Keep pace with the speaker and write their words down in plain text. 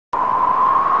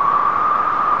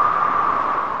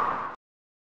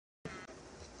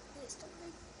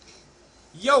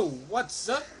Yo, what's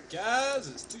up, guys?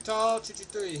 It's Too Tall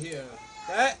 223 here.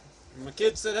 Back, and my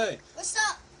kid said, hey. What's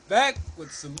up? Back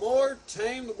with some more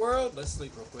Tame the World. Let's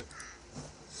sleep real quick.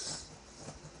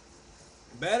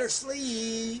 Better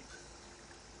sleep.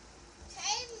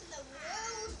 Tame the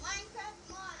World Minecraft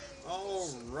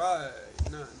modding.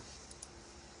 Alright, none.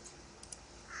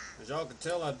 As y'all can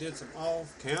tell, I did some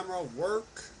off-camera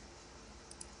work.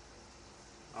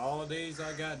 All of these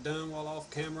I got done while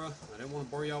off camera. I didn't want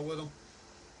to bore y'all with them.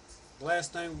 The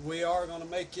last thing we are going to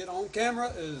make it on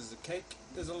camera is the cake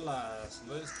is alive. So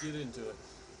let's get into it.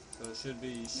 So it should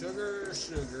be sugar,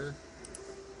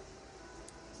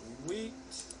 wheat,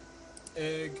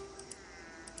 egg,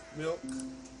 milk,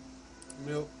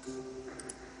 milk.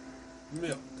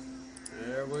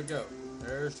 There we go.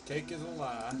 There's the cake is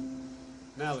alive.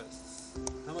 Now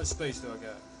how much space do I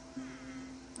got?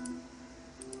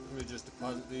 Let me just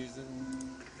deposit these in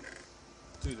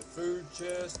to the food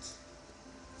chest.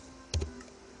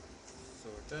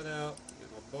 Sort that out.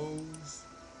 Get my bows.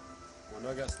 I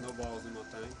know I got snowballs in my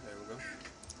thing. There we go.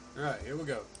 Alright, here we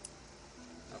go.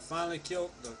 I finally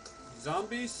killed the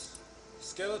zombies,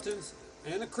 skeletons,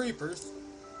 and the creepers.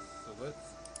 So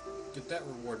let's get that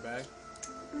reward back.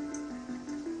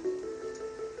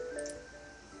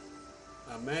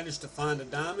 I managed to find a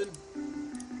diamond.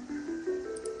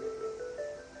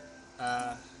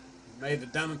 I made the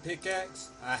diamond pickaxe.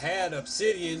 I had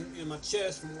obsidian in my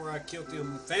chest from where I killed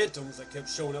them phantoms that kept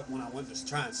showing up when I went to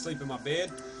try and sleep in my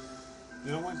bed.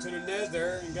 Then I went to the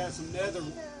nether and got some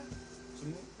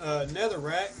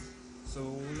netherrack.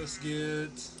 So let's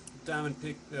get diamond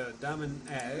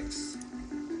axe.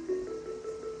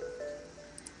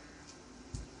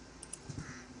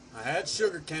 I had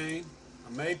sugar cane.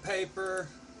 I made paper,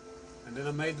 and then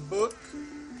I made the book.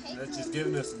 That's just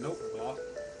giving us a notebook block.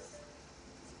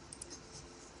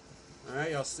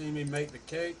 Alright, y'all see me make the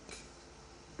cake.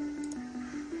 Do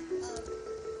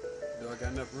I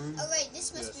got enough room? Oh wait,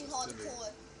 this must be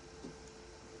hardcore.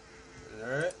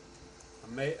 Alright.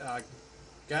 I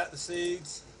got the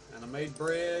seeds and I made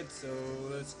bread, so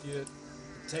let's get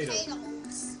potatoes.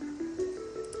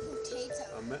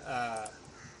 I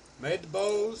made the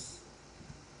bows.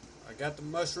 I got the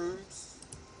mushrooms.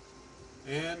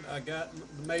 And I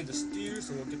made the stew,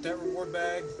 so we'll get that reward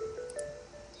bag.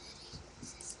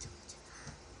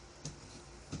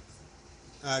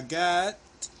 I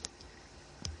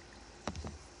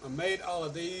made all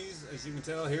of these, as you can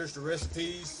tell. Here's the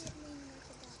recipes.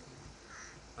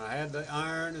 I had the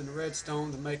iron and the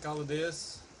redstone to make all of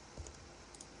this.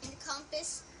 And the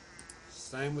compass.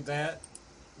 Same with that.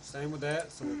 So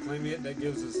we'll claim it. That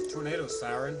gives us a tornado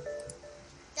siren.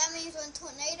 That means when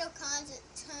tornado comes, it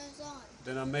turns on.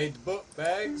 Then I made the book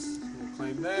bags. We'll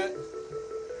claim that.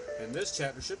 And this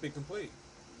chapter should be complete.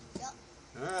 Yep.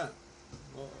 Alright.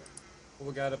 Well, what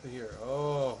we got up in here?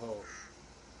 Oh,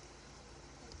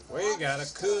 we gotta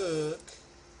cook.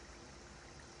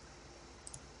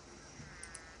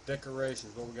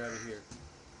 Decorations, what we got in here?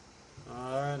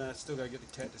 Alright, I still gotta get the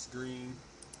cactus green.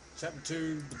 Chapter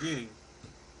 2, beginning.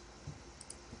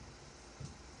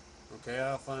 Okay,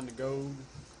 I'll find the gold.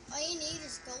 All you need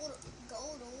is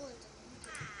gold ore.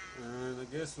 And I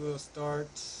guess we'll start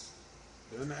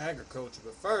doing the agriculture,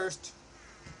 but first,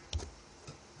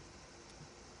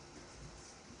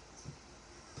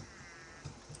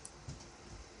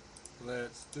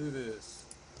 let's do this.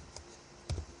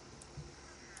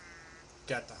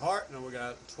 Got the heart. Now we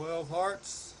got 12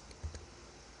 hearts.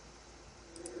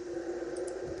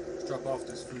 Let's drop off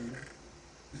this food.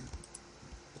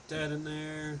 Put that in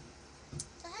there. What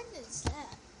the heck is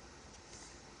that?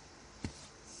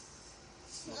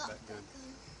 Not that gun.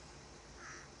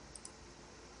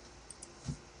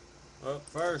 Well,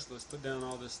 first, let's put down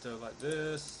all this stuff like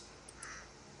this.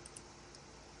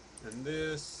 And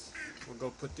this. We'll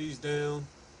go put these down.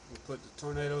 We'll put the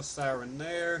tornado siren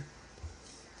there.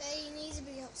 Daddy needs to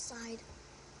be outside.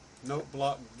 Note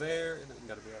block there. It ain't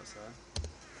got to be outside.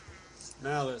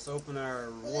 Now let's open our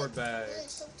reward bag. Will it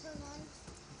still turn on?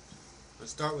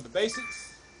 Let's start with the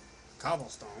basics.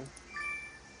 Cobblestone.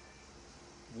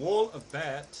 Wool of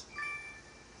bat.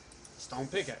 Stone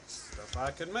pickaxe. Stuff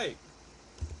I could make.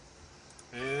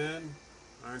 And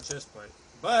iron chest plate.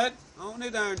 But I don't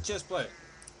need the iron chest plate.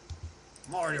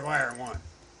 I'm already wearing one.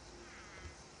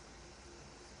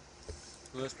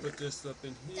 Let's put this up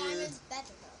in here. Diamond's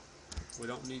better though. We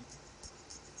don't need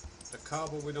the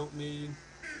cobble. We don't need.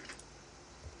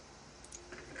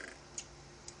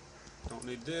 Don't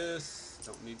need this.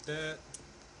 Don't need that.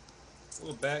 A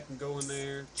little bat can go in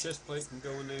there. Chest plate can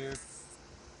go in there.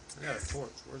 I got a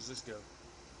torch. Where's this go?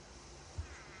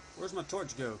 Where's my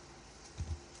torch go?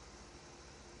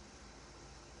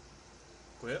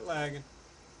 Quit lagging.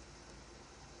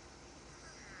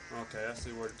 Okay, I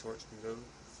see where the torch can go.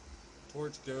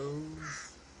 Torch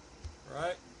goes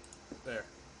right there.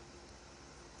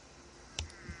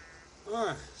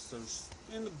 Alright, so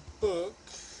in the book,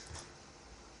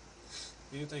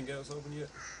 anything else open yet?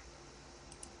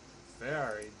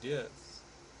 Fairy Death.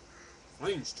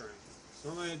 Flame String.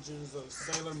 Some legends of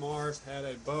Sailor Mars had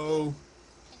a bow,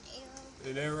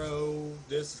 an arrow.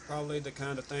 This is probably the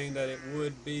kind of thing that it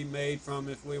would be made from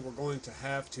if we were going to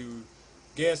have to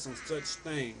guess on such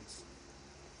things.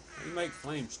 How do you make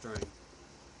flame string?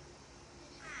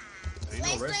 Ain't no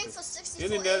Flame string recipe. for 64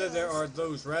 In the nether arrows. there are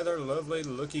those rather lovely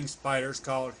looking spiders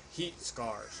called heat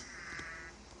scars.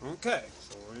 Okay,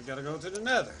 so we gotta go to the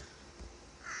nether.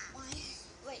 Why?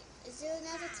 Wait, is there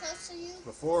another close to you?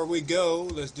 Before we go,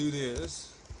 let's do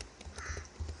this.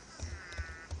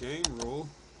 Game rule.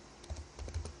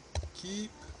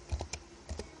 Keep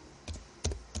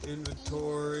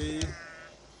inventory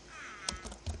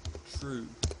true.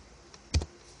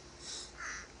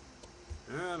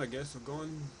 And I guess we're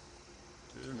going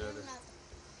to the nether.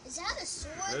 Is that a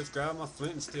sword? Let's grab my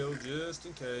flint and steel just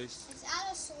in case. Is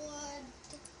that a sword?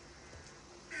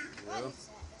 What Yeah, is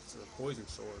that? it's a poison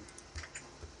sword.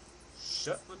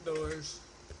 Shut my doors.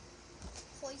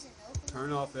 Poison open?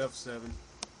 Turn off F7.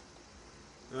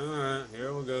 Alright,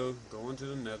 here we go. Going to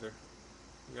the nether.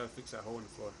 We gotta fix that hole in the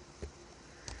floor.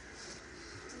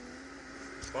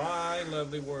 Bye,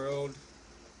 lovely world.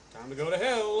 Time to go to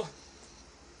hell.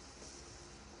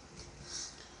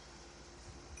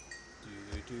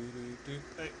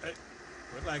 Hey, hey.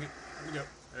 Quit lagging. Here we go.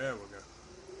 There we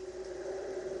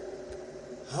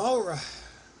go. Alright.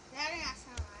 That did not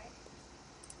sound right.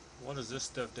 What is this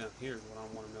stuff down here is what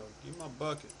I want to know. Give me my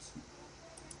buckets.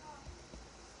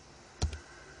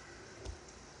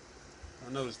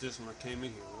 I noticed this when I came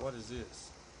in here. What is this?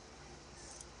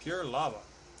 Pure lava.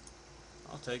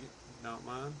 I'll take it. Don't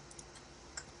mind.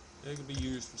 It could be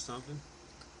used for something.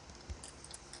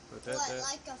 Put that there.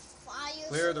 Like a fire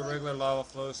Clear the sword? regular lava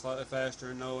flow slightly faster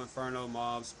and no inferno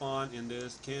mobs spawn in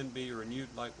this can be renewed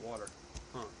like water.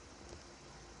 Huh.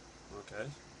 Okay.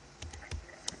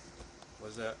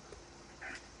 What's that?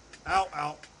 Ow,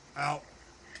 ow, ow,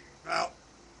 ow,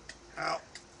 ow,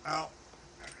 ow,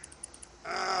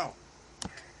 ow.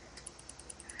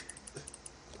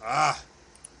 Ah.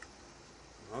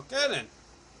 Okay then.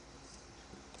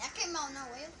 That came out of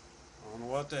nowhere. I don't know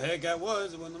what the heck that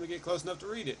was. It wouldn't let me get close enough to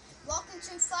read it. Welcome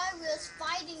to Fire Wheel's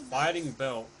Fighting Belt. Fighting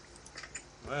belt.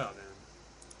 Well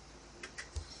then.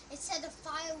 It said the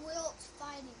Fire Wheel's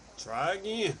Fighting Belt. Try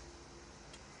again.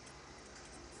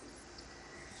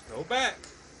 Let's go back.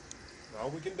 That's all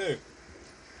we can do.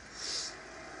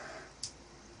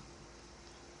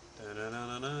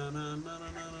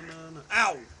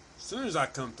 Ow! As soon as I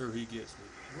come through, he gets me.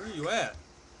 Where are you at?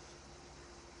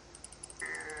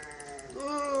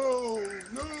 No!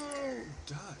 No!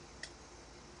 Die.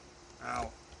 Ow.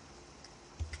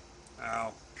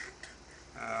 Ow.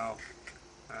 Ow.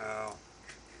 Ow.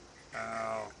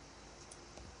 Ow.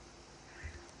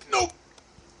 Nope!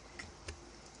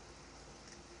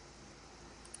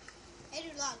 Hey,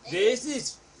 dude, look, This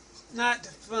is not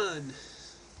fun.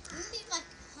 you need like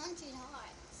 100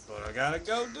 hearts. But I gotta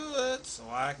go do it so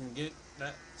I can get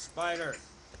that spider.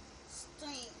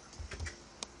 Stream.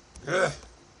 Ugh.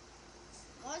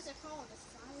 What is it called?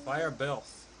 The Fire Belf.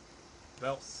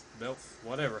 Belf,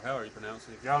 whatever, however you pronounce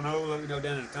it. If y'all know, let me know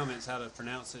down in the comments how to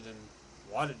pronounce it and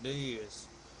what it is.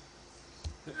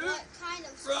 What kind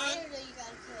of spider do you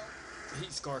gotta kill?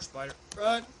 Heat scar spider.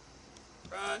 Run!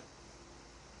 Run!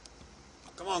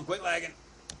 Come on, quit lagging.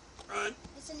 Run!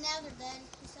 It's another dead.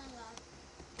 It's not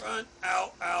alive. Run!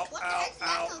 Ow! Ow! What the Ow! heck did that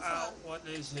Ow! come Ow! from? What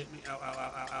is hit me? Ow! Ow! Ow!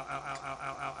 Ow! Ow! Ow! Ow!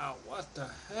 Ow! Ow! Ow! What the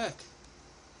heck?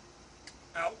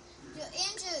 Ow! You're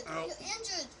injured. Ow. You're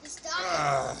injured. It's dying.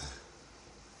 Ah.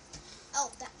 Oh,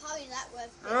 that probably that was.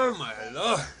 Oh my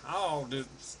lord! I'll do.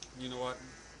 You know what?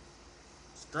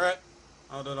 Screw it.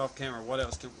 I'll do it off camera. What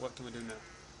else? What can we do now?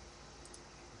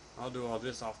 I'll do all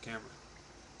this off camera.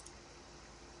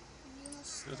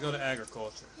 Let's go to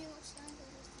agriculture.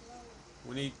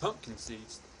 We need pumpkin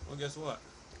seeds. Well, guess what?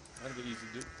 That'll be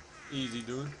easy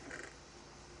doing.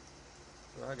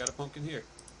 So I got a pumpkin here.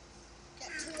 Got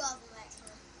 2 of them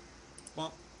actually.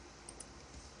 Bump.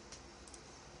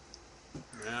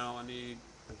 Now I need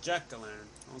a jack-o'-lantern.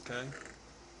 Okay.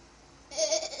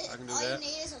 I can do All that. you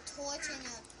need is a torch and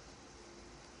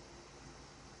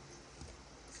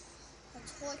a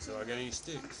torch So I and got a any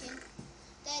sticks? pumpkin.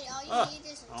 Daddy, all you need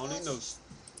is a I don't need torch. those.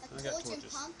 A I got torch and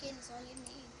torches. pumpkin is all you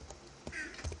need.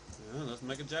 Yeah, let's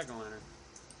make a jack-o'-lantern.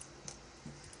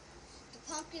 The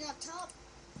pumpkin up top.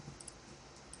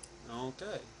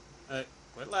 Okay. Hey,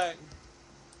 quit lagging.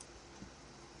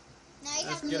 Now you Let's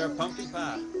have to get our go pumpkin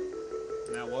pie.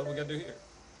 93. Now what we gotta do here?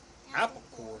 Apple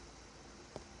core.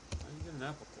 How do you get an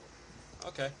apple core?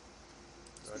 Okay.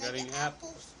 Do I got Make any an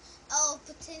apples? Oh,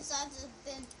 potatoes I've just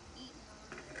been eating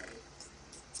on already.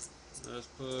 Let's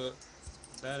put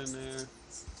that in there.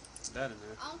 That in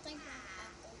there. I don't think I have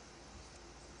apple.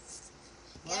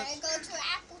 What? Gotta go to an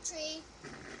apple tree.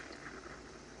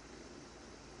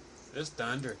 It's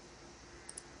thunder.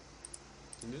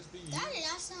 Can this be used? Daddy,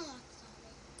 that sounds like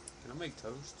thunder. Can I make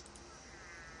toast?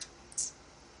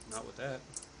 Not with that.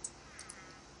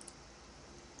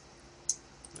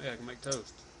 Yeah, I can make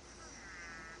toast.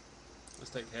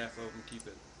 Let's take half of them, keep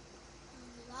it.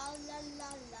 La la la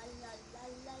la la la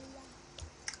la la.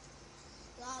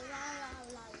 La la la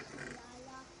la la la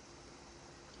la.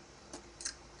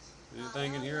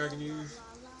 Anything in here I can use? La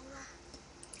la la.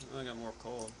 Oh, I got more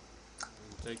coal. I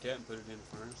can take that and put it in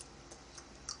the furnace.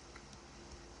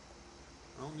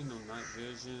 I don't need no night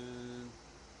vision.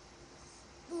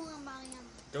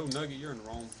 Go Nugget, you're in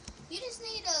Rome. You just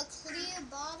need a clear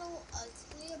bottle, and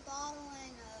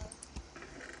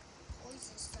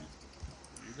poison stuff to get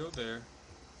that. You go there.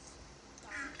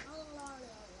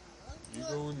 You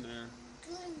go in there.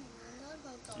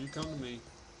 You come to me.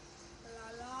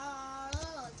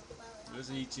 Let's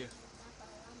eat you.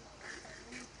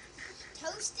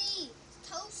 Toasty,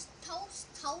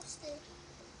 toasted.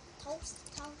 Toasty.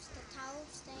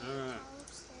 Alright.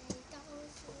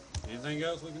 Anything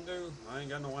else we can do? I ain't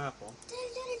got no apple.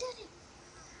 Daddy.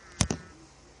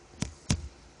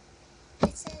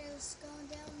 It said it was going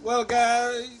down. Well,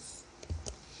 guys.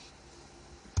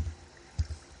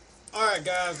 Alright,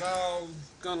 guys. I'm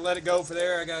gonna let it go for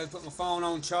there. I gotta put my phone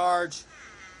on charge.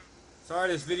 Sorry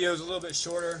this video is a little bit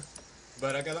shorter,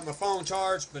 but I gotta let my phone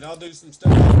charge, but I'll do some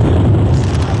stuff.